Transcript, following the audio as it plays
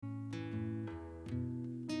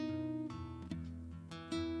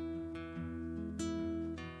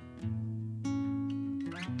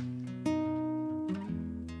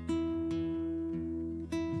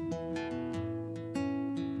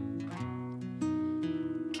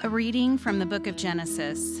A reading from the book of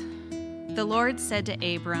Genesis. The Lord said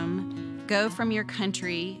to Abram, "Go from your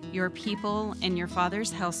country, your people, and your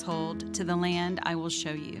father's household to the land I will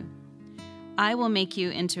show you. I will make you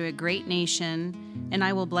into a great nation, and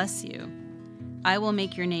I will bless you. I will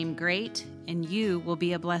make your name great, and you will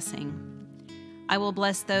be a blessing. I will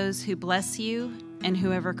bless those who bless you, and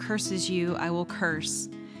whoever curses you I will curse,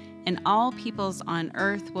 and all peoples on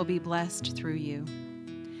earth will be blessed through you."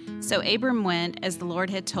 So Abram went as the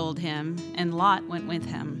Lord had told him, and Lot went with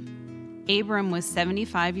him. Abram was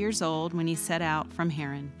 75 years old when he set out from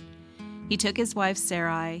Haran. He took his wife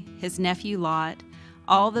Sarai, his nephew Lot,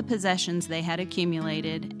 all the possessions they had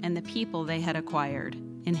accumulated, and the people they had acquired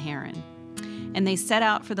in Haran. And they set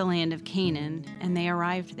out for the land of Canaan, and they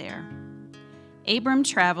arrived there. Abram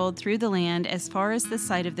traveled through the land as far as the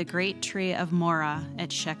site of the great tree of Morah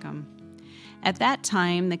at Shechem. At that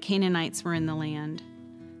time the Canaanites were in the land.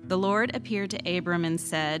 The Lord appeared to Abram and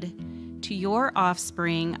said, "To your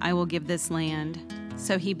offspring I will give this land."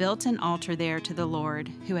 So he built an altar there to the Lord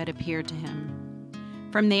who had appeared to him.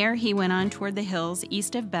 From there he went on toward the hills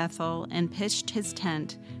east of Bethel and pitched his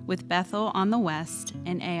tent, with Bethel on the west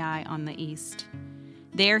and Ai on the east.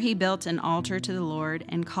 There he built an altar to the Lord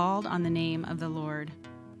and called on the name of the Lord.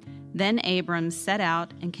 Then Abram set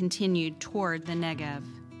out and continued toward the Negev.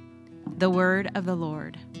 The word of the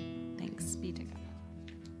Lord. Thanks be to God.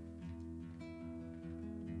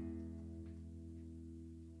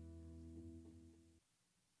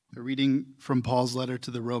 A reading from Paul's letter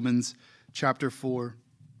to the Romans, chapter 4,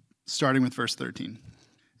 starting with verse 13.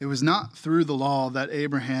 It was not through the law that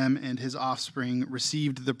Abraham and his offspring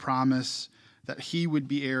received the promise that he would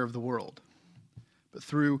be heir of the world, but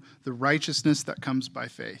through the righteousness that comes by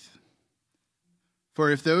faith.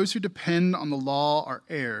 For if those who depend on the law are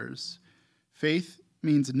heirs, faith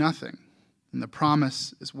means nothing, and the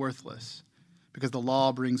promise is worthless, because the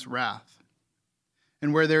law brings wrath.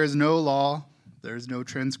 And where there is no law, there is no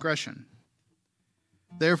transgression.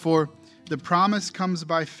 Therefore, the promise comes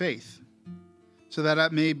by faith, so that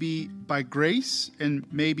it may be by grace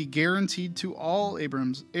and may be guaranteed to all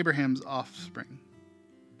Abraham's offspring,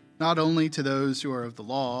 not only to those who are of the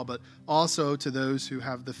law, but also to those who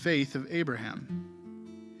have the faith of Abraham.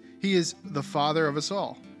 He is the father of us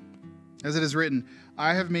all. As it is written,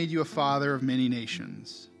 "I have made you a father of many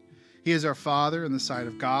nations." He is our father in the sight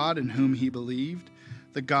of God, in whom he believed,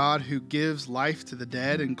 the God who gives life to the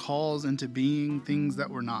dead and calls into being things that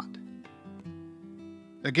were not.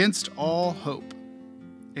 Against all hope,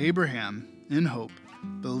 Abraham, in hope,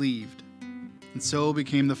 believed, and so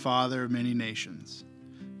became the father of many nations.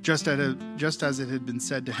 Just as it had been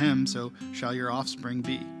said to him, so shall your offspring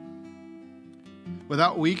be.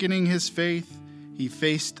 Without weakening his faith, he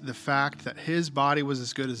faced the fact that his body was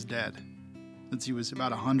as good as dead, since he was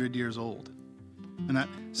about 100 years old, and that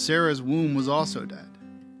Sarah's womb was also dead.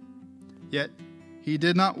 Yet he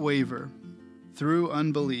did not waver through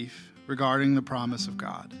unbelief regarding the promise of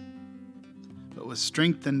God, but was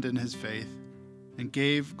strengthened in his faith and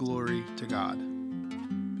gave glory to God,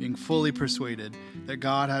 being fully persuaded that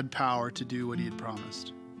God had power to do what he had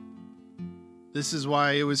promised. This is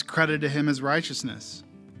why it was credited to him as righteousness.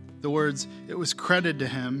 The words, "it was credited to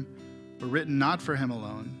him," were written not for him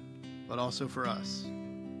alone, but also for us,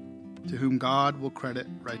 to whom God will credit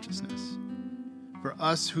righteousness. For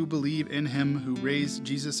us who believe in him who raised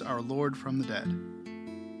Jesus our Lord from the dead.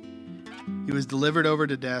 He was delivered over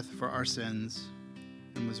to death for our sins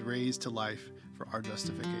and was raised to life for our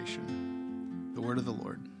justification. The word of the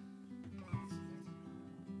Lord.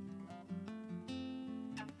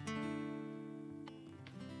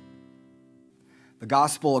 The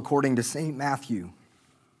Gospel according to St. Matthew.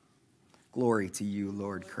 Glory to you,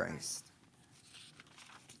 Lord Christ.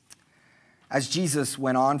 As Jesus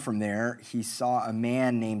went on from there, he saw a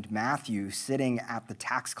man named Matthew sitting at the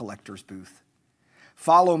tax collector's booth.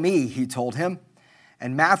 "Follow me," he told him,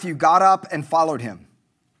 and Matthew got up and followed him.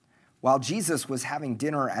 While Jesus was having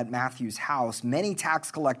dinner at Matthew's house, many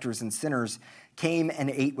tax collectors and sinners came and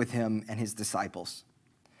ate with him and his disciples.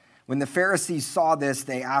 When the Pharisees saw this,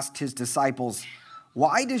 they asked his disciples,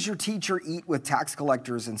 "Why does your teacher eat with tax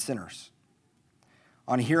collectors and sinners?"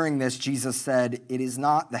 On hearing this, Jesus said, "It is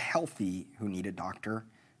not the healthy who need a doctor,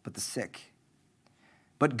 but the sick.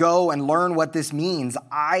 But go and learn what this means.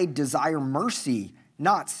 I desire mercy,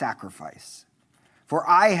 not sacrifice. For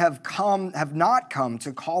I have not come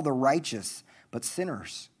to call the righteous, but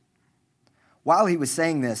sinners." While he was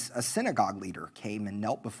saying this, a synagogue leader came and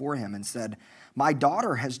knelt before him and said, "My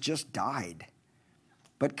daughter has just died,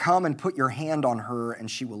 but come and put your hand on her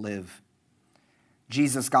and she will live."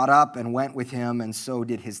 Jesus got up and went with him, and so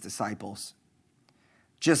did his disciples.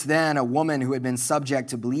 Just then, a woman who had been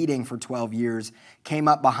subject to bleeding for 12 years came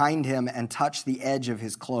up behind him and touched the edge of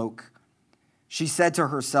his cloak. She said to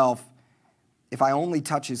herself, "If I only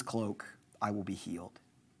touch his cloak, I will be healed."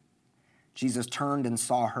 Jesus turned and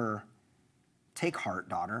saw her. "Take heart,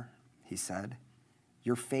 daughter," he said.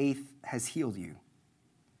 "Your faith has healed you."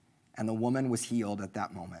 And the woman was healed at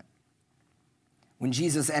that moment. When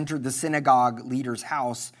Jesus entered the synagogue leader's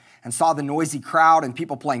house and saw the noisy crowd and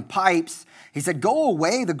people playing pipes, he said, "Go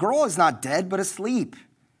away, the girl is not dead, but asleep."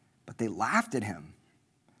 But they laughed at him.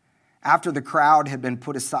 After the crowd had been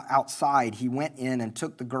put outside, he went in and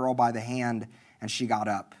took the girl by the hand, and she got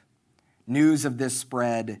up. News of this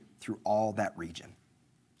spread through all that region.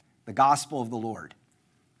 The gospel of the Lord.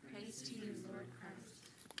 Praise to you, Lord Christ.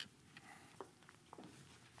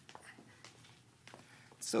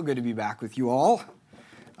 It's so good to be back with you all.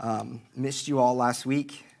 Missed you all last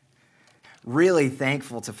week. Really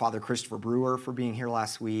thankful to Father Christopher Brewer for being here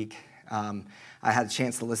last week. I had a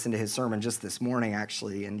chance to listen to his sermon just this morning,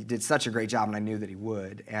 actually, and he did such a great job, and I knew that he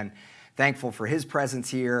would. And thankful for his presence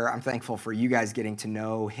here. I'm thankful for you guys getting to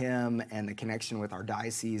know him, and the connection with our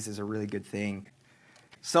diocese is a really good thing.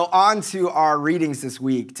 So on to our readings this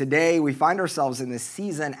week. Today, we find ourselves in the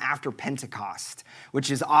season after Pentecost,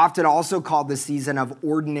 which is often also called the season of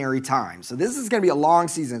ordinary time. So this is going to be a long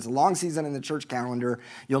season. It's a long season in the church calendar.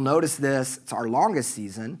 You'll notice this. It's our longest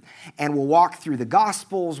season. And we'll walk through the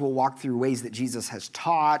Gospels. We'll walk through ways that Jesus has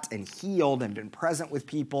taught and healed and been present with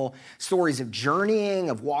people, stories of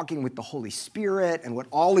journeying, of walking with the Holy Spirit, and what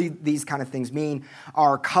all these kind of things mean.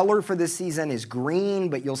 Our color for this season is green,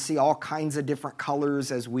 but you'll see all kinds of different colors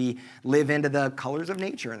as we live into the colors of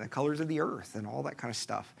nature and the colors of the earth and all that kind of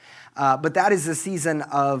stuff. But that is the season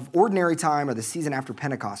of ordinary time, or the season after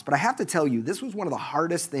Pentecost. But I have to tell you, this was one of the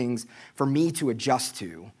hardest things for me to adjust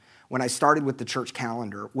to when I started with the church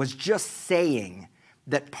calendar, was just saying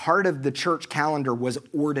that part of the church calendar was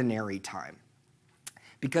ordinary time.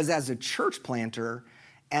 Because as a church planter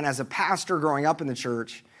and as a pastor growing up in the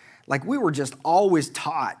church, like, we were just always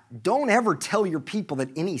taught, don't ever tell your people that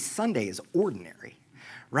any Sunday is ordinary.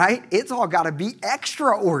 Right? It's all got to be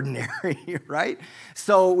extraordinary, right?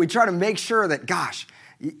 So we try to make sure that, gosh,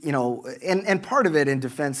 you know, and part of it in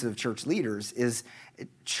defense of church leaders is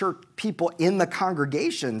church people in the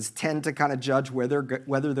congregations tend to kind of judge whether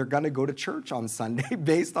they're going to go to church on Sunday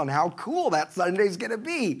based on how cool that Sunday is going to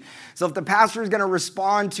be. So if the pastor is going to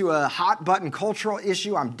respond to a hot button cultural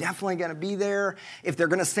issue, I'm definitely going to be there. If they're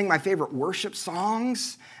going to sing my favorite worship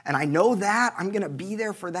songs, and I know that, I'm going to be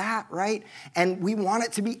there for that, right? And we want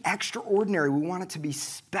it to be extraordinary. We want it to be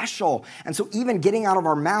special. And so even getting out of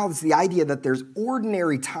our mouths the idea that there's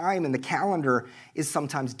ordinary time in the calendar is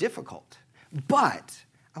sometimes difficult. But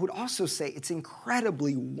I would also say it's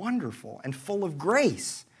incredibly wonderful and full of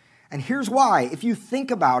grace. And here's why. If you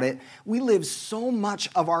think about it, we live so much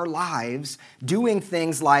of our lives doing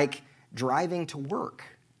things like driving to work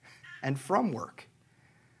and from work,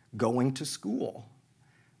 going to school,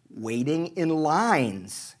 waiting in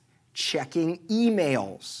lines, checking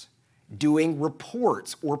emails, doing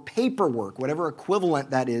reports or paperwork, whatever equivalent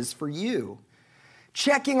that is for you,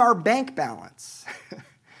 checking our bank balance,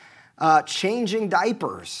 changing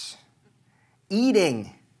diapers,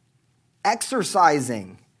 eating,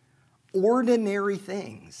 exercising, ordinary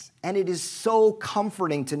things. And it is so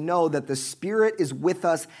comforting to know that the Spirit is with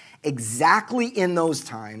us exactly in those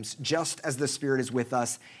times, just as the Spirit is with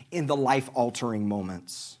us in the life-altering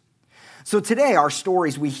moments. So today, our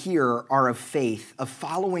stories we hear are of faith, of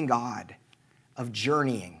following God, of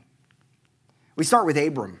journeying. We start with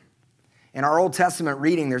Abram. In our Old Testament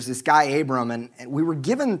reading, there's this guy, Abram, and we were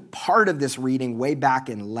given part of this reading way back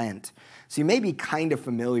in Lent. So you may be kind of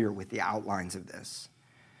familiar with the outlines of this.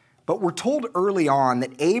 But we're told early on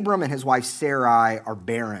that Abram and his wife Sarai are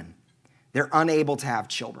barren. They're unable to have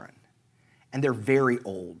children, and they're very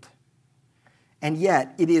old. And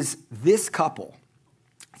yet, it is this couple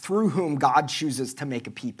through whom God chooses to make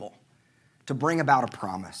a people, to bring about a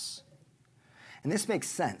promise. And this makes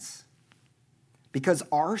sense, because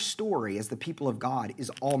our story as the people of God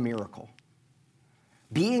is all miracle.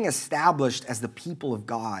 Being established as the people of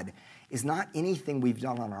God is not anything we've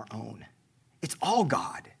done on our own. It's all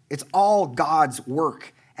God. It's all God's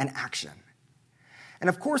work and action. And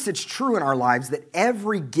of course, it's true in our lives that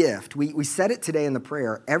every gift, we said it today in the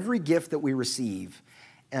prayer, every gift that we receive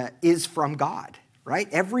is from God, right?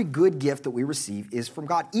 Every good gift that we receive is from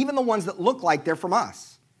God, even the ones that look like they're from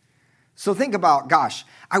us. So think about, gosh,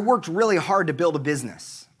 I worked really hard to build a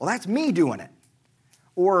business. Well, that's me doing it.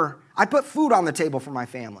 Or I put food on the table for my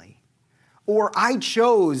family. Or I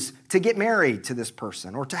chose to get married to this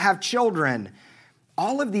person or to have children.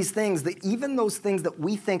 All of these things, that even those things that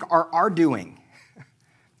we think are our doing,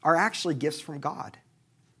 are actually gifts from God.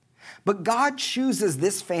 But God chooses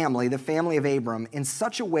this family, the family of Abram, in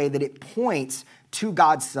such a way that it points to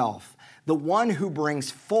God's self, the one who brings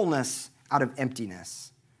fullness out of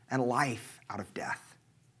emptiness and life out of death.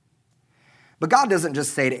 But God doesn't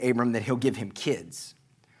just say to Abram that he'll give him kids.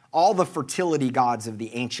 All the fertility gods of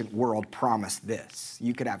the ancient world promised this.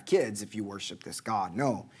 You could have kids if you worship this God.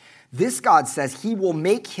 No. This God says he will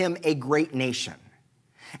make him a great nation,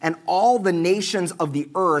 and all the nations of the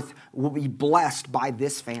earth will be blessed by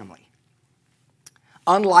this family.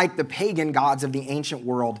 Unlike the pagan gods of the ancient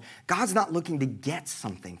world, God's not looking to get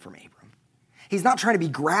something from Abram. He's not trying to be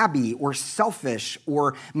grabby or selfish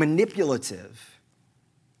or manipulative.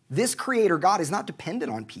 This creator God is not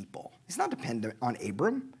dependent on people. He's not dependent on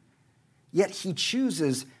Abram. Yet he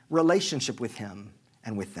chooses relationship with him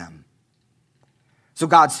and with them. So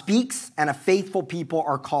God speaks, and a faithful people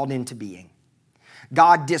are called into being.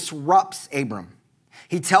 God disrupts Abram.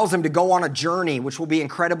 He tells him to go on a journey, which will be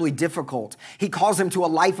incredibly difficult. He calls him to a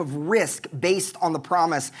life of risk based on the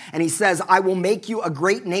promise. And he says, I will make you a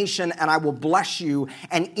great nation, and I will bless you,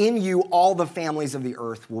 and in you all the families of the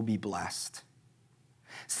earth will be blessed.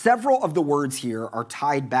 Several of the words here are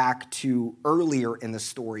tied back to earlier in the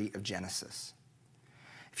story of Genesis.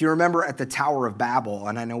 If you remember at the Tower of Babel,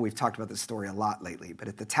 and I know we've talked about this story a lot lately, but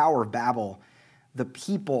at the Tower of Babel, the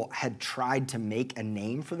people had tried to make a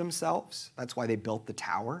name for themselves. That's why they built the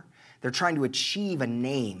tower. They're trying to achieve a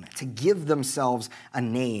name, to give themselves a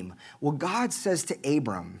name. Well, God says to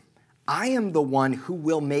Abram, I am the one who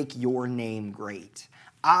will make your name great.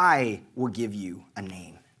 I will give you a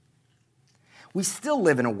name. We still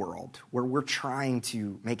live in a world where we're trying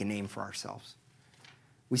to make a name for ourselves.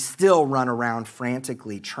 We still run around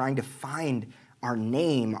frantically trying to find our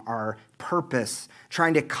name, our purpose,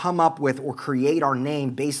 trying to come up with or create our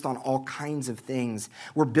name based on all kinds of things.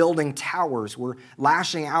 We're building towers. We're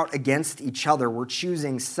lashing out against each other. We're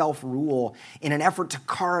choosing self-rule in an effort to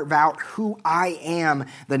carve out who I am,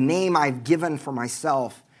 the name I've given for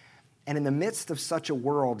myself. And in the midst of such a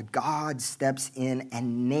world, God steps in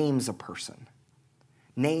and names a person,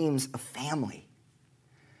 names a family.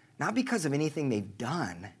 Not because of anything they've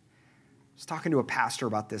done. I was talking to a pastor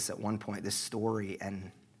about this at one point, this story,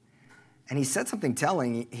 and he said something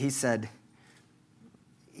telling. He said,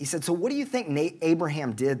 so what do you think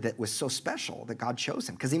Abraham did that was so special that God chose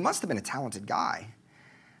him? Because he must have been a talented guy.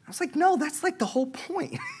 I was like, no, that's like the whole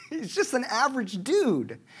point. He's just an average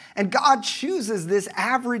dude. And God chooses this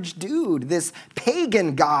average dude, this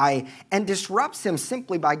pagan guy, and disrupts him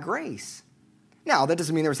simply by grace. Now, that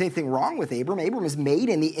doesn't mean there was anything wrong with Abram. Abram is made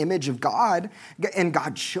in the image of God, and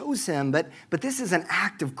God chose him, but this is an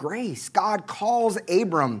act of grace. God calls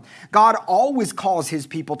Abram. God always calls his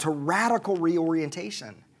people to radical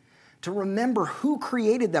reorientation, to remember who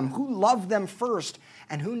created them, who loved them first,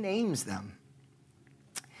 and who names them.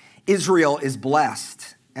 Israel is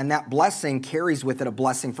blessed, and that blessing carries with it a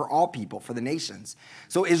blessing for all people, for the nations.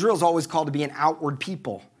 So Israel is always called to be an outward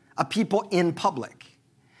people, a people in public.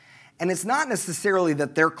 And it's not necessarily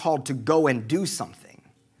that they're called to go and do something,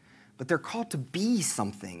 but they're called to be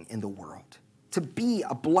something in the world, to be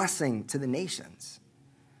a blessing to the nations.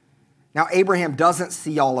 Now, Abraham doesn't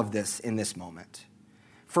see all of this in this moment.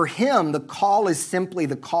 For him, the call is simply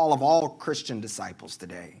the call of all Christian disciples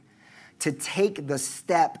today, to take the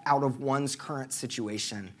step out of one's current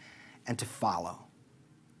situation and to follow.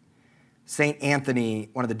 St. Antony,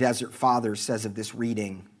 one of the Desert Fathers, says of this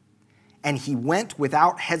reading, and he went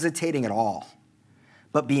without hesitating at all,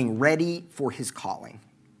 but being ready for his calling.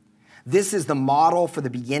 This is the model for the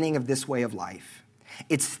beginning of this way of life.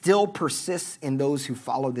 It still persists in those who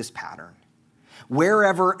follow this pattern.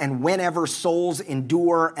 Wherever and whenever souls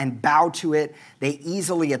endure and bow to it, they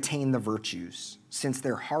easily attain the virtues, since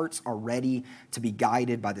their hearts are ready to be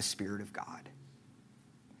guided by the Spirit of God.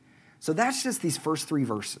 So that's just these first 3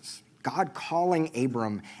 verses. God calling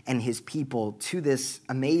Abram and his people to this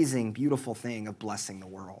amazing, beautiful thing of blessing the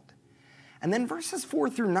world. And then verses 4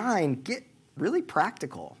 through 9 get really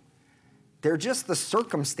practical. They're just the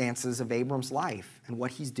circumstances of Abram's life and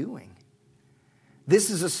what he's doing. This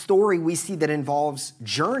is a story we see that involves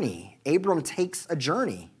journey. Abram takes a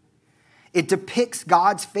journey. It depicts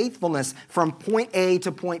God's faithfulness from point A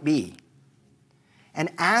to point B. And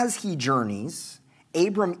as he journeys,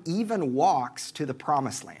 Abram even walks to the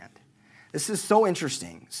promised land. This is so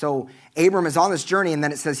interesting. So Abram is on this journey, and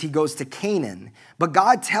then it says he goes to Canaan. But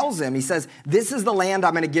God tells him, he says, this is the land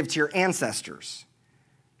I'm going to give to your ancestors.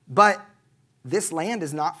 But this land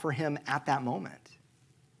is not for him at that moment.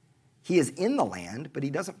 He is in the land, but he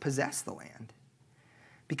doesn't possess the land.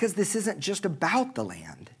 Because this isn't just about the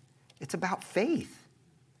land. It's about faith.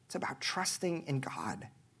 It's about trusting in God.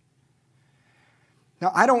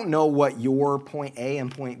 Now, I don't know what your point A and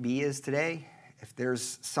point B is today. If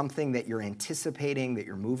there's something that you're anticipating, that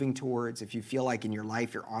you're moving towards, if you feel like in your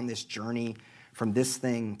life you're on this journey from this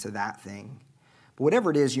thing to that thing. But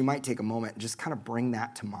whatever it is, you might take a moment and just kind of bring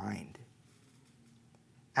that to mind.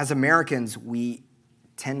 As Americans, we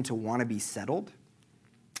tend to want to be settled.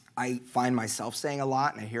 I find myself saying a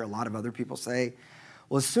lot, and I hear a lot of other people say,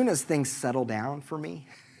 well, as soon as things settle down for me,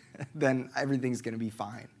 then everything's going to be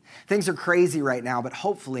fine. Things are crazy right now, but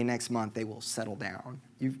hopefully next month they will settle down.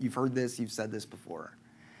 You've heard this, you've said this before.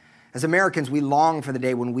 As Americans, we long for the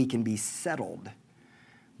day when we can be settled.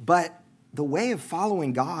 But the way of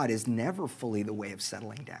following God is never fully the way of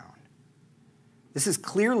settling down. This is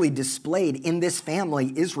clearly displayed in this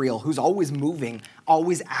family, Israel, who's always moving,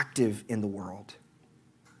 always active in the world.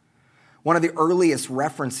 One of the earliest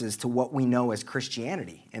references to what we know as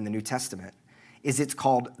Christianity in the New Testament is it's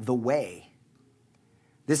called the way.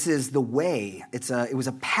 This is the way. It was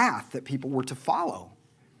a path that people were to follow.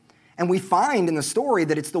 And we find in the story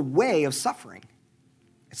that it's the way of suffering.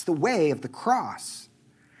 It's the way of the cross.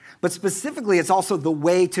 But specifically, it's also the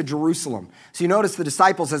way to Jerusalem. So you notice the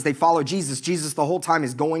disciples, as they follow Jesus, Jesus the whole time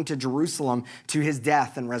is going to Jerusalem to his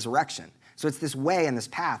death and resurrection. So it's this way and this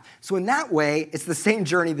path. So in that way, it's the same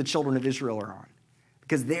journey the children of Israel are on,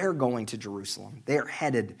 because they're going to Jerusalem. They are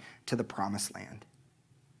headed to the promised land.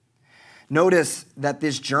 Notice that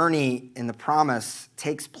this journey in the promise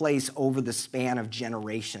takes place over the span of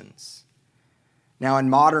generations. Now, in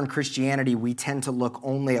modern Christianity, we tend to look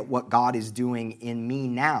only at what God is doing in me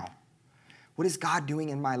now. What is God doing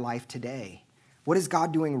in my life today? What is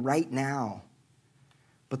God doing right now?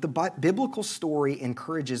 But the biblical story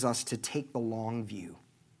encourages us to take the long view.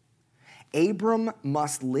 Abram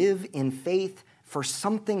must live in faith for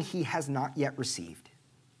something he has not yet received.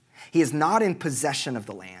 He is not in possession of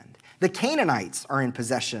the land. The Canaanites are in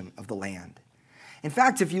possession of the land. In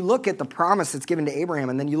fact, if you look at the promise that's given to Abraham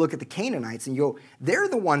and then you look at the Canaanites and you go, they're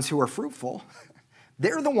the ones who are fruitful.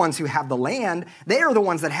 They're the ones who have the land. They are the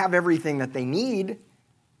ones that have everything that they need.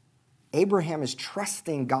 Abraham is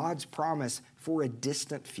trusting God's promise for a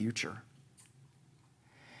distant future.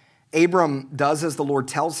 Abram does as the Lord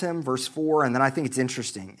tells him, verse 4, and then I think it's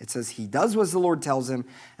interesting. It says he does as the Lord tells him,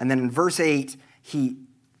 and then in verse 8, he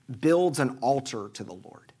builds an altar to the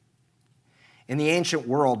Lord. In the ancient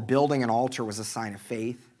world, building an altar was a sign of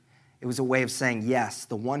faith. It was a way of saying, yes,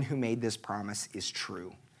 the one who made this promise is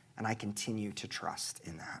true, and I continue to trust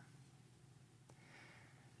in that.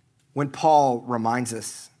 When Paul reminds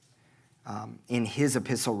us in his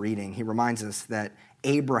epistle reading, he reminds us that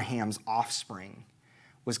Abraham's offspring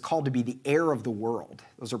was called to be the heir of the world.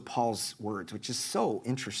 Those are Paul's words, which is so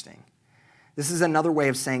interesting. This is another way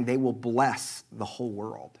of saying they will bless the whole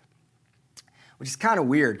world. Which is kind of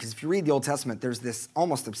weird, because if you read the Old Testament, there's this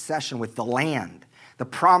almost obsession with the land, the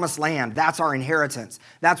promised land. That's our inheritance.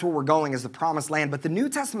 That's where we're going, is the promised land. But the New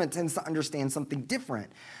Testament tends to understand something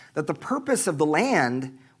different, that the purpose of the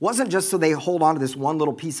land wasn't just so they hold on to this one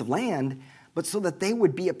little piece of land, but so that they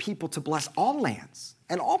would be a people to bless all lands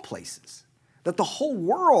and all places, that the whole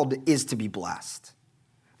world is to be blessed.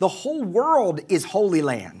 The whole world is holy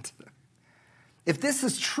land. If this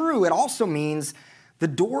is true, it also means the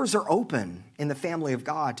doors are open in the family of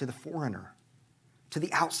God to the foreigner, to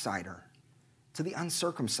the outsider, to the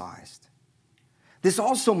uncircumcised. This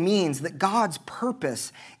also means that God's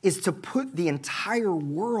purpose is to put the entire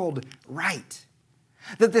world right.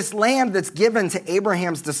 That this land that's given to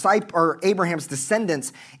Abraham's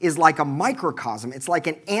descendants is like a microcosm. It's like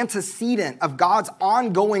an antecedent of God's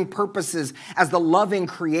ongoing purposes as the loving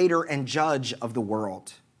creator and judge of the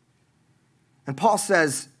world. And Paul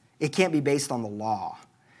says, it can't be based on the law.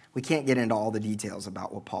 We can't get into all the details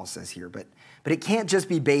about what Paul says here, but it can't just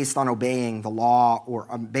be based on obeying the law or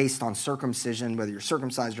based on circumcision, whether you're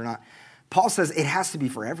circumcised or not. Paul says it has to be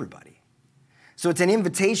for everybody. So it's an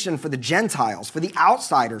invitation for the Gentiles, for the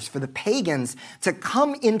outsiders, for the pagans to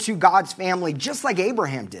come into God's family just like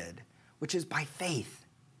Abraham did, which is by faith.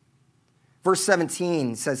 Verse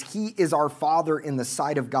 17 says, he is our Father in the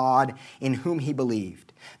sight of God in whom he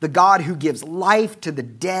believed. The God who gives life to the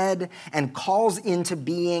dead and calls into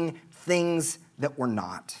being things that were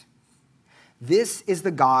not. This is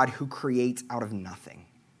the God who creates out of nothing.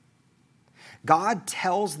 God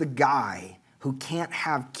tells the guy who can't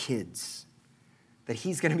have kids that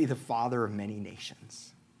he's going to be the father of many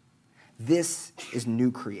nations. This is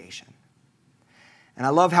new creation. And I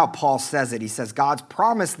love how Paul says it. He says, God's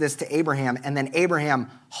promised this to Abraham, and then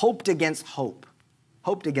Abraham hoped against hope.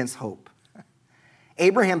 Hoped against hope.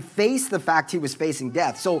 Abraham faced the fact he was facing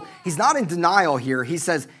death. So he's not in denial here. He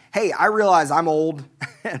says, hey, I realize I'm old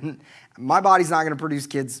and my body's not going to produce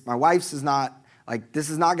kids. My wife's is not, like, this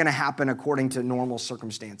is not going to happen according to normal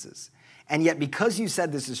circumstances. And yet, because you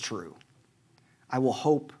said this is true, I will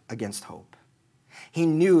hope against hope. He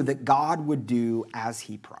knew that God would do as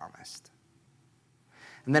he promised.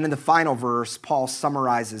 And then in the final verse, Paul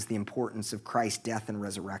summarizes the importance of Christ's death and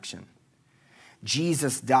resurrection.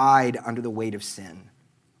 Jesus died under the weight of sin.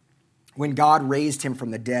 When God raised him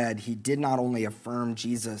from the dead, he did not only affirm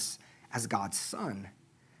Jesus as God's son,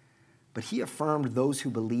 but he affirmed those who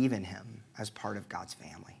believe in him as part of God's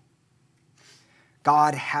family.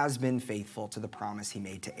 God has been faithful to the promise he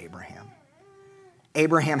made to Abraham.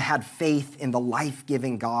 Abraham had faith in the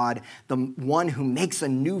life-giving God, the one who makes a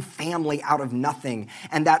new family out of nothing.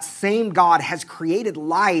 And that same God has created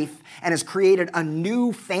life and has created a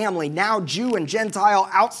new family, now Jew and Gentile,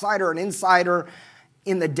 outsider and insider,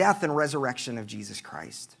 in the death and resurrection of Jesus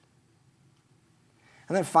Christ.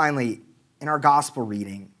 And then finally, in our gospel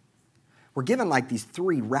reading, we're given like these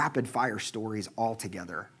 3 rapid-fire stories all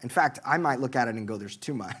together. In fact, I might look at it and go, there's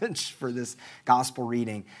too much for this gospel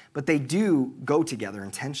reading. But they do go together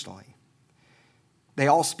intentionally. They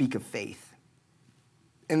all speak of faith.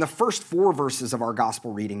 In the first 4 verses of our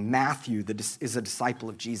gospel reading, Matthew is a disciple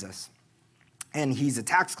of Jesus. And he's a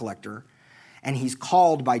tax collector. And he's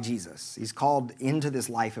called by Jesus. He's called into this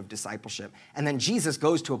life of discipleship. And then Jesus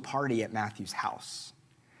goes to a party at Matthew's house.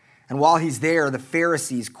 And while he's there, the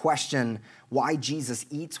Pharisees question why Jesus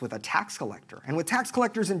eats with a tax collector and with tax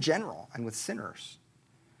collectors in general and with sinners.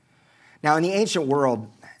 Now, in the ancient world,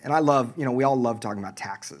 and I love, we all love talking about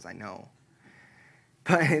taxes, I know.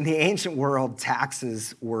 But in the ancient world,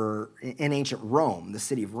 taxes were, in ancient Rome, the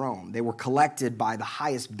city of Rome, they were collected by the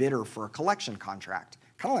highest bidder for a collection contract,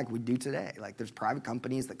 kind of like we do today. Like there's private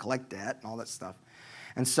companies that collect debt and all that stuff.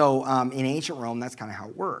 And so in ancient Rome, that's kind of how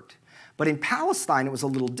it worked. But in Palestine, it was a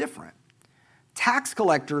little different. Tax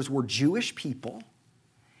collectors were Jewish people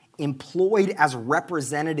employed as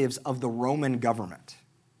representatives of the Roman government,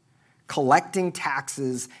 collecting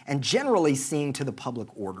taxes and generally seeing to the public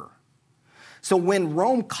order. So when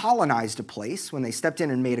Rome colonized a place, when they stepped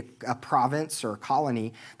in and made a province or a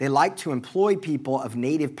colony, they liked to employ people of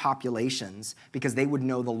native populations because they would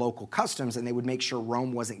know the local customs and they would make sure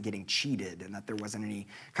Rome wasn't getting cheated and that there wasn't any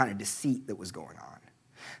kind of deceit that was going on.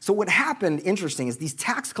 So what happened, interesting, is these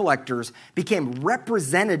tax collectors became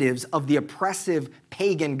representatives of the oppressive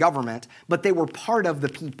pagan government, but they were part of the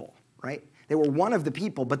people, right? They were one of the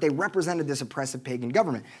people, but they represented this oppressive pagan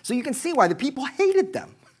government. So you can see why the people hated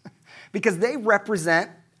them, because they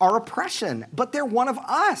represent our oppression, but they're one of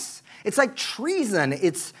us. It's like treason,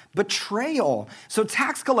 it's betrayal. So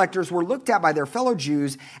tax collectors were looked at by their fellow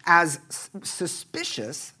Jews as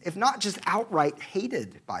suspicious, if not just outright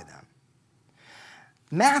hated by them.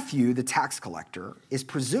 Matthew, the tax collector, is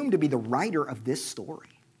presumed to be the writer of this story.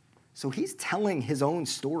 So he's telling his own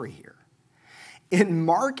story here. In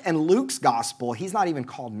Mark and Luke's gospel, he's not even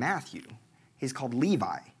called Matthew. He's called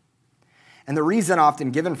Levi. And the reason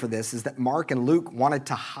often given for this is that Mark and Luke wanted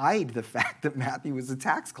to hide the fact that Matthew was a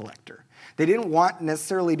tax collector. They didn't want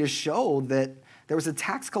necessarily to show that there was a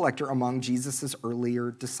tax collector among Jesus'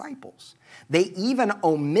 earlier disciples. They even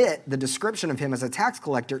omit the description of him as a tax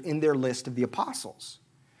collector in their list of the apostles.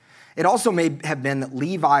 It also may have been that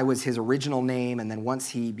Levi was his original name, and then once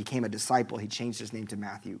he became a disciple, he changed his name to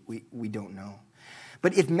Matthew. We don't know.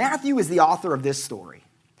 But if Matthew is the author of this story,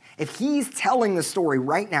 if he's telling the story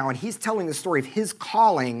right now, and he's telling the story of his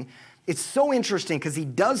calling, it's so interesting because he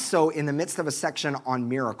does so in the midst of a section on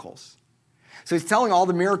miracles. So he's telling all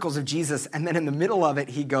the miracles of Jesus, and then in the middle of it,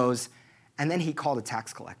 he goes, and then he called a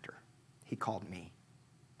tax collector. He called me.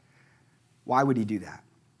 Why would he do that?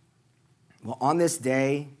 Well, on this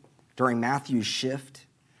day, during Matthew's shift,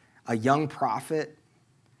 a young prophet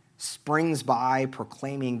springs by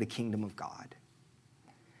proclaiming the kingdom of God.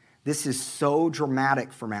 This is so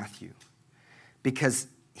dramatic for Matthew because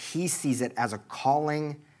he sees it as a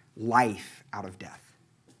calling life out of death,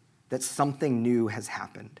 that something new has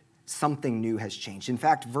happened, something new has changed. In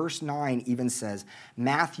fact, verse 9 even says,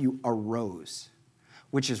 Matthew arose,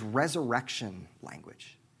 which is resurrection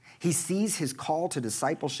language. He sees his call to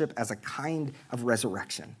discipleship as a kind of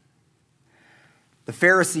resurrection. The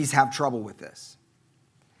Pharisees have trouble with this.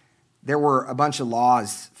 There were a bunch of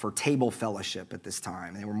laws for table fellowship at this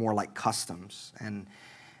time. They were more like customs, and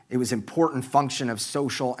it was an important function of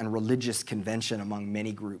social and religious convention among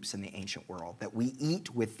many groups in the ancient world, that we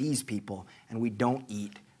eat with these people and we don't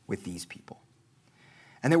eat with these people.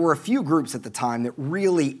 And there were a few groups at the time that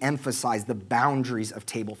really emphasized the boundaries of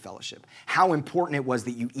table fellowship, how important it was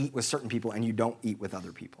that you eat with certain people and you don't eat with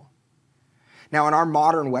other people. Now, in our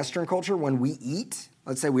modern Western culture, when we eat,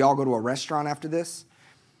 let's say we all go to a restaurant after this,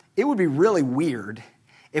 it would be really weird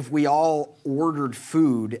if we all ordered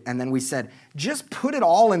food and then we said, just put it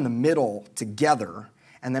all in the middle together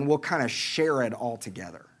and then we'll kind of share it all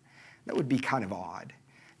together. That would be kind of odd.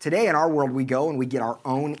 Today in our world, we go and we get our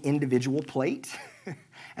own individual plate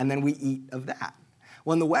and then we eat of that.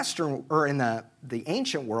 Well, in the Western, or in the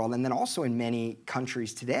ancient world, and then also in many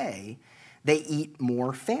countries today, they eat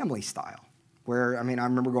more family style. Where, I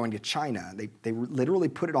remember going to China. They literally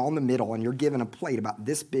put it all in the middle, and you're given a plate about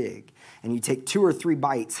this big, and you take 2 or 3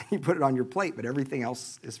 bites, and you put it on your plate, but everything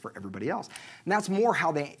else is for everybody else. And that's more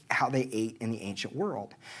how they ate in the ancient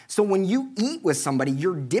world. So when you eat with somebody,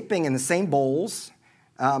 you're dipping in the same bowls,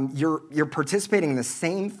 you're participating in the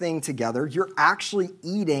same thing together, you're actually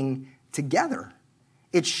eating together.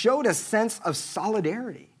 It showed a sense of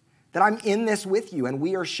solidarity, that I'm in this with you, and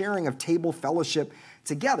we are sharing of table fellowship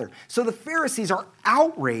together. So the Pharisees are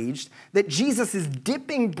outraged that Jesus is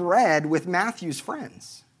dipping bread with Matthew's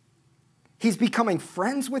friends. He's becoming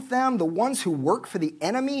friends with them, the ones who work for the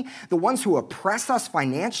enemy, the ones who oppress us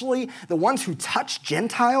financially, the ones who touch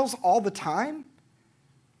Gentiles all the time.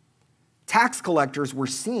 Tax collectors were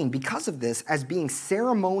seen, because of this, as being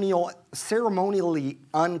ceremonially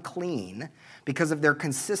unclean because of their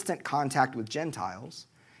consistent contact with Gentiles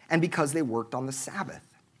and because they worked on the Sabbath.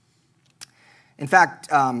 In fact,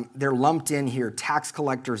 they're lumped in here, tax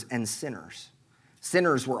collectors and sinners.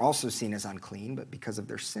 Sinners were also seen as unclean, but because of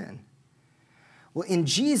their sin. Well, in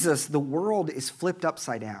Jesus, the world is flipped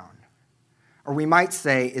upside down, or we might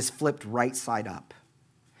say is flipped right side up.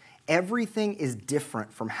 Everything is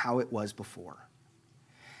different from how it was before.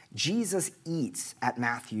 Jesus eats at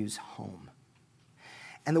Matthew's home.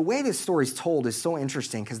 And the way this story is told is so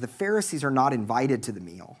interesting because the Pharisees are not invited to the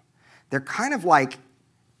meal. They're kind of like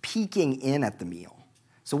peeking in at the meal.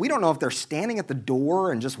 So we don't know if they're standing at the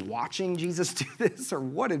door and just watching Jesus do this or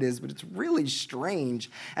what it is, but it's really strange.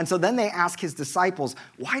 And so then they ask his disciples,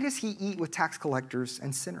 why does he eat with tax collectors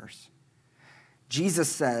and sinners? Jesus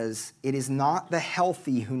says, it is not the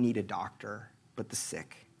healthy who need a doctor, but the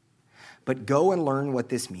sick. But go and learn what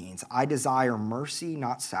this means. I desire mercy,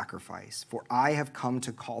 not sacrifice, for I have come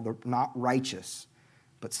to call the not righteous,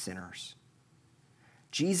 but sinners.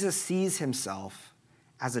 Jesus sees himself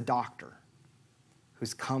as a doctor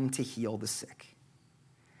who's come to heal the sick.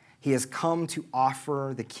 He has come to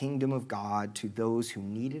offer the kingdom of God to those who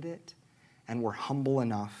needed it and were humble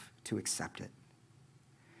enough to accept it.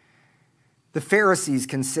 The Pharisees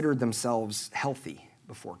considered themselves healthy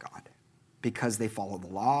before God because they follow the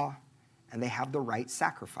law and they have the right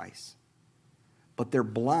sacrifice, but they're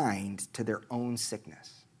blind to their own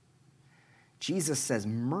sickness. Jesus says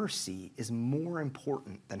mercy is more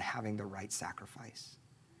important than having the right sacrifice.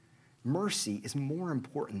 Mercy is more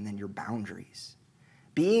important than your boundaries.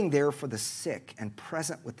 Being there for the sick and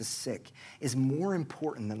present with the sick is more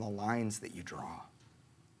important than the lines that you draw.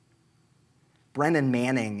 Brennan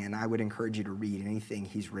Manning, and I would encourage you to read anything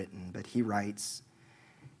he's written, but he writes,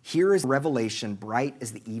 here is revelation bright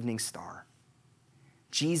as the evening star.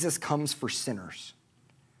 Jesus comes for sinners,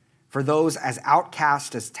 for those as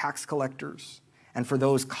outcast as tax collectors, and for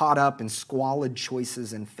those caught up in squalid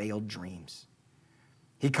choices and failed dreams.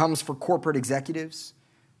 He comes for corporate executives,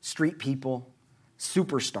 street people,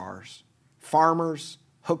 superstars, farmers,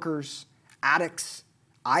 hookers, addicts,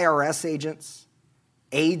 IRS agents,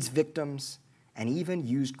 AIDS victims, and even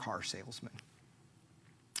used car salesmen.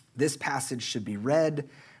 This passage should be read,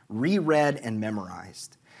 reread, and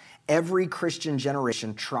memorized. Every Christian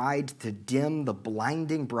generation tried to dim the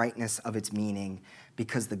blinding brightness of its meaning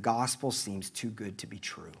because the gospel seems too good to be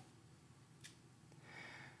true.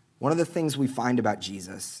 One of the things we find about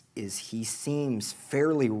Jesus is he seems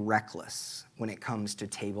fairly reckless when it comes to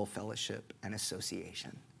table fellowship and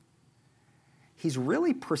association. He's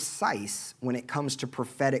really precise when it comes to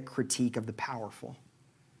prophetic critique of the powerful,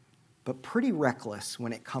 but pretty reckless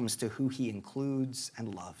when it comes to who he includes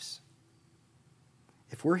and loves.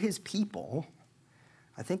 If we're his people,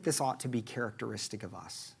 I think this ought to be characteristic of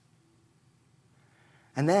us.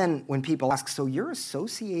 And then when people ask, so you're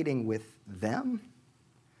associating with them?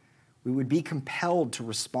 We would be compelled to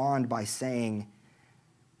respond by saying,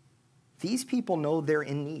 these people know they're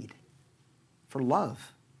in need for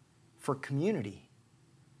love, for community,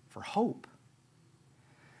 for hope.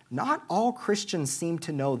 Not all Christians seem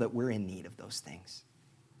to know that we're in need of those things.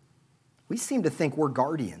 We seem to think we're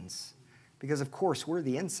guardians because, of course, we're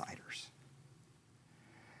the insiders.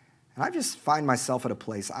 And I just find myself at a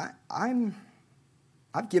place, I'm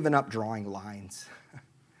I've given up drawing lines.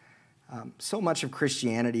 So much of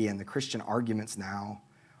Christianity and the Christian arguments now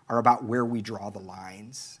are about where we draw the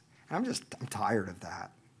lines. And I'm tired of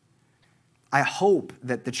that. I hope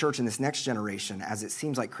that the church in this next generation, as it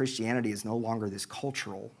seems like Christianity is no longer this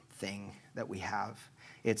cultural thing that we have,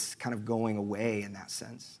 it's kind of going away in that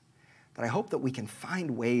sense, that I hope that we can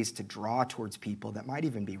find ways to draw towards people that might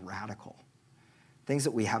even be radical, things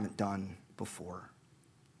that we haven't done before.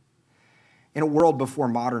 In a world before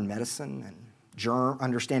modern medicine and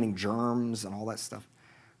understanding germs and all that stuff,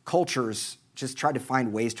 cultures just tried to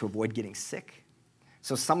find ways to avoid getting sick.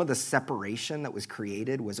 So some of the separation that was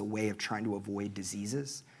created was a way of trying to avoid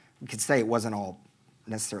diseases. We could say it wasn't all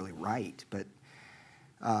necessarily right, but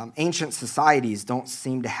ancient societies don't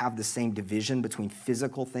seem to have the same division between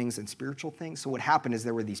physical things and spiritual things. So what happened is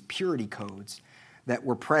there were these purity codes that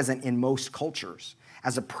were present in most cultures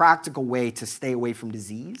as a practical way to stay away from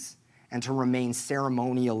disease and to remain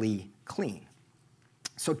ceremonially clean.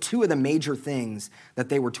 So two of the major things that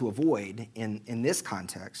they were to avoid in this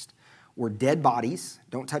context were dead bodies,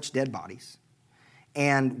 don't touch dead bodies,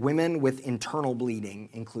 and women with internal bleeding,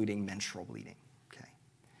 including menstrual bleeding. Okay.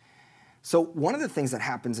 So one of the things that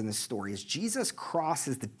happens in this story is Jesus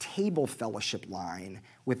crosses the table fellowship line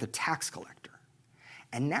with the tax collector.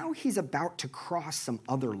 And now he's about to cross some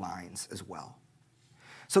other lines as well.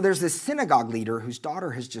 So there's this synagogue leader whose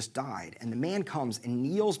daughter has just died, and the man comes and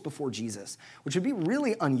kneels before Jesus, which would be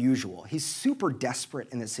really unusual. He's super desperate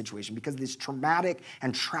in this situation because this traumatic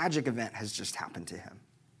and tragic event has just happened to him.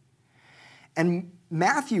 And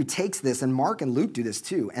Matthew takes this, and Mark and Luke do this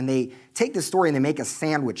too, and they take this story and they make a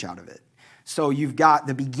sandwich out of it. So you've got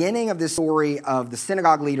the beginning of this story of the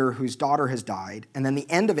synagogue leader whose daughter has died, and then the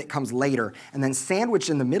end of it comes later, and then sandwiched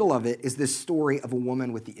in the middle of it is this story of a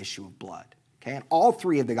woman with the issue of blood. Okay, and all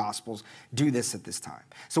three of the Gospels do this at this time.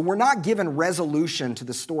 So we're not given resolution to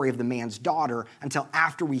the story of the man's daughter until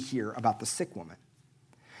after we hear about the sick woman.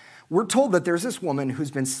 We're told that there's this woman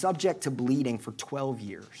who's been subject to bleeding for 12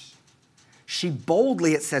 years. She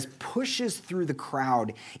boldly, it says, pushes through the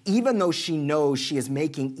crowd, even though she knows she is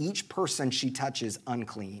making each person she touches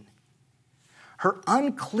unclean. Her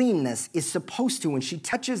uncleanness is supposed to, when she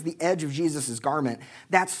touches the edge of Jesus' garment,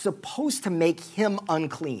 that's supposed to make him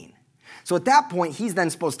unclean. So at that point, he's then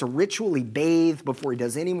supposed to ritually bathe before he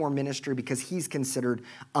does any more ministry because he's considered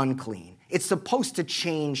unclean. It's supposed to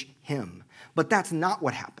change him, but that's not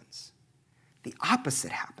what happens. The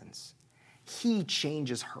opposite happens. He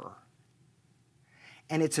changes her,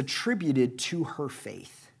 and it's attributed to her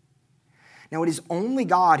faith. Now, it is only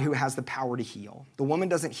God who has the power to heal. The woman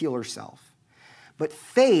doesn't heal herself, but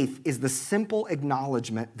faith is the simple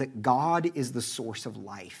acknowledgement that God is the source of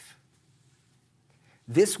life.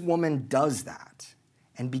 This woman does that,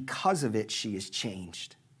 and because of it, she is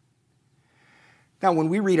changed. Now, when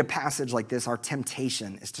we read a passage like this, our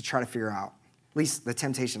temptation is to try to figure out, at least the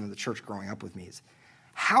temptation of the church growing up with me is,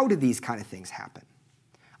 how do these kind of things happen?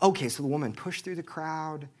 Okay, so the woman pushed through the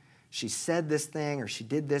crowd, she said this thing, or she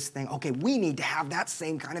did this thing. Okay, we need to have that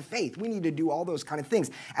same kind of faith. We need to do all those kind of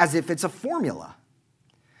things, as if it's a formula.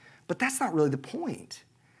 But that's not really the point.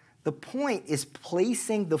 The point is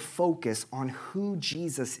placing the focus on who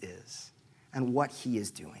Jesus is and what he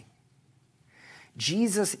is doing.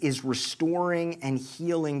 Jesus is restoring and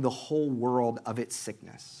healing the whole world of its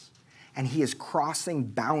sickness, and he is crossing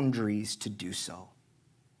boundaries to do so.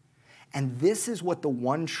 And this is what the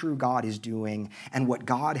one true God is doing and what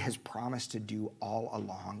God has promised to do all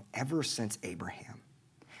along, ever since Abraham.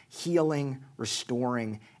 Healing,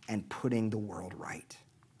 restoring, and putting the world right.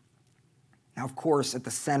 Now, of course, at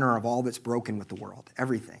the center of all that's broken with the world,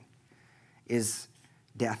 everything, is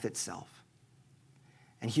death itself.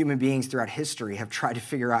 And human beings throughout history have tried to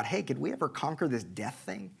figure out, hey, could we ever conquer this death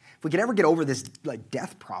thing? If we could ever get over this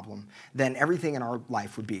death problem, then everything in our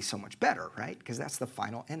life would be so much better, right? Because that's the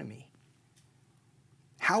final enemy.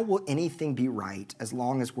 How will anything be right as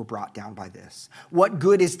long as we're brought down by this? What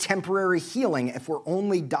good is temporary healing if we'll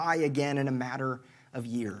only die again in a matter of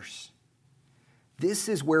years? This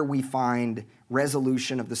is where we find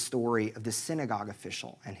resolution of the story of the synagogue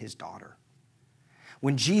official and his daughter.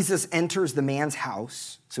 When Jesus enters the man's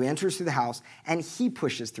house, so he enters through the house, and he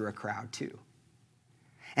pushes through a crowd too.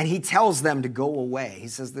 And he tells them to go away. He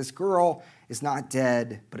says, this girl is not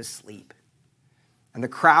dead, but asleep. And the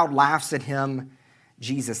crowd laughs at him.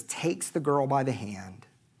 Jesus takes the girl by the hand,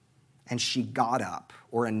 and she got up,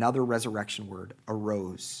 or another resurrection word,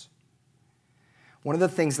 arose. One of the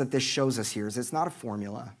things that this shows us here is it's not a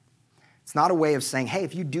formula. It's not a way of saying, hey,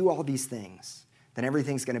 if you do all these things, then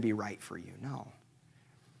everything's going to be right for you. No.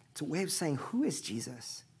 It's a way of saying, who is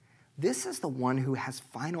Jesus? This is the one who has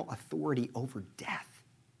final authority over death.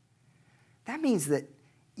 that means that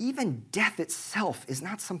even death itself is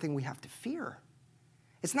not something we have to fear.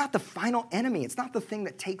 It's not the final enemy. It's not the thing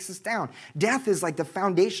that takes us down. Death is like the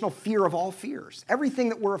foundational fear of all fears. Everything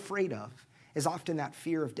that we're afraid of is often that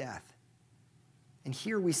fear of death. And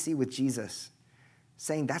here we see with Jesus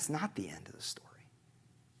saying that's not the end of the story.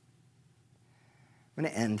 I'm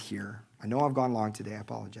going to end here. I know I've gone long today. I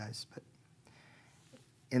apologize. But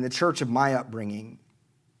in the church of my upbringing,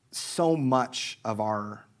 so much of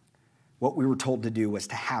what we were told to do was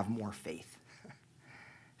to have more faith.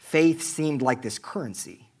 Faith seemed like this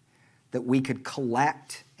currency that we could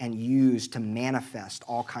collect and use to manifest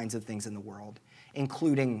all kinds of things in the world,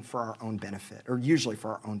 including for our own benefit, or usually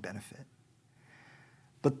for our own benefit.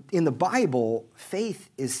 But in the Bible, faith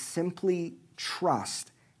is simply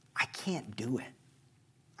trust. I can't do it.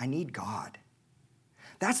 I need God.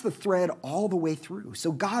 That's the thread all the way through.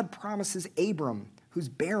 So God promises Abram, who's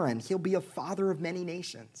barren, he'll be a father of many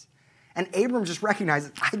nations. And Abram just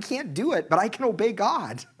recognizes, I can't do it, but I can obey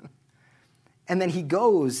God. And then he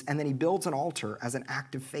goes and then he builds an altar as an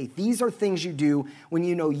act of faith. These are things you do when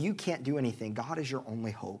you know you can't do anything. God is your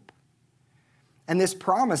only hope. And this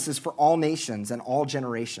promise is for all nations and all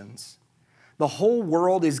generations. The whole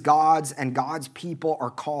world is God's, and God's people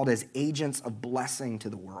are called as agents of blessing to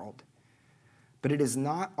the world. But it is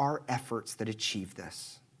not our efforts that achieve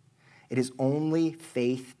this. It is only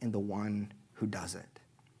faith in the one who does it.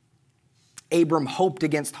 Abram hoped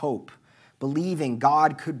against hope, believing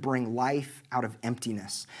God could bring life out of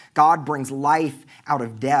emptiness. God brings life out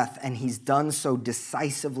of death, and he's done so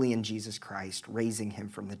decisively in Jesus Christ, raising him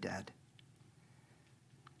from the dead.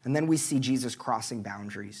 And then we see Jesus crossing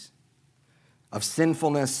boundaries of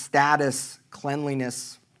sinfulness, status,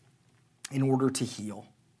 cleanliness, in order to heal.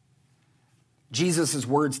 Jesus'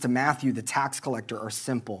 words to Matthew, the tax collector, are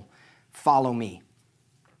simple. Follow me.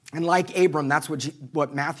 And like Abram, that's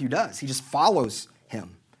what Matthew does. He just follows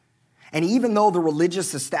him. And even though the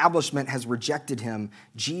religious establishment has rejected him,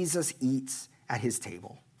 Jesus eats at his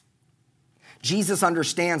table. Jesus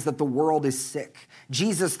understands that the world is sick.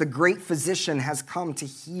 Jesus, the great physician, has come to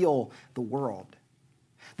heal the world.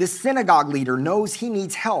 This synagogue leader knows he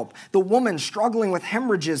needs help. The woman struggling with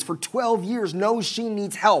hemorrhages for 12 years knows she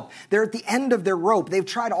needs help. They're at the end of their rope. They've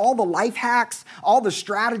tried all the life hacks, all the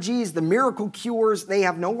strategies, the miracle cures. They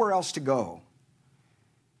have nowhere else to go.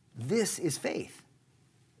 This is faith.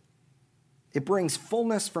 It brings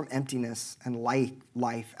fullness from emptiness and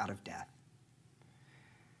life out of death.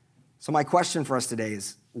 So my question for us today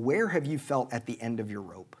is, where have you felt at the end of your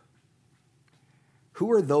rope?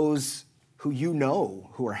 Who are those who you know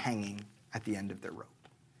who are hanging at the end of their rope,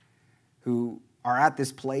 who are at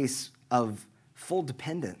this place of full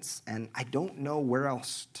dependence, and I don't know where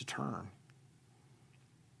else to turn?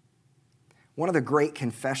 One of the great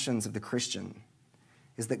confessions of the Christian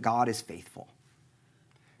is that God is faithful.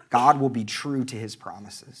 God will be true to his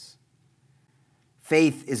promises.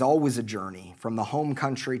 Faith is always a journey from the home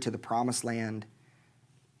country to the promised land,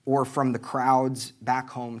 or from the crowds back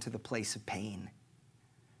home to the place of pain.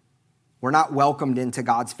 We're not welcomed into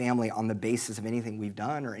God's family on the basis of anything we've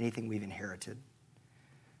done or anything we've inherited,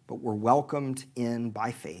 but we're welcomed in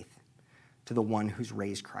by faith to the one who's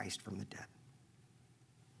raised Christ from the dead.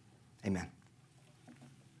 Amen.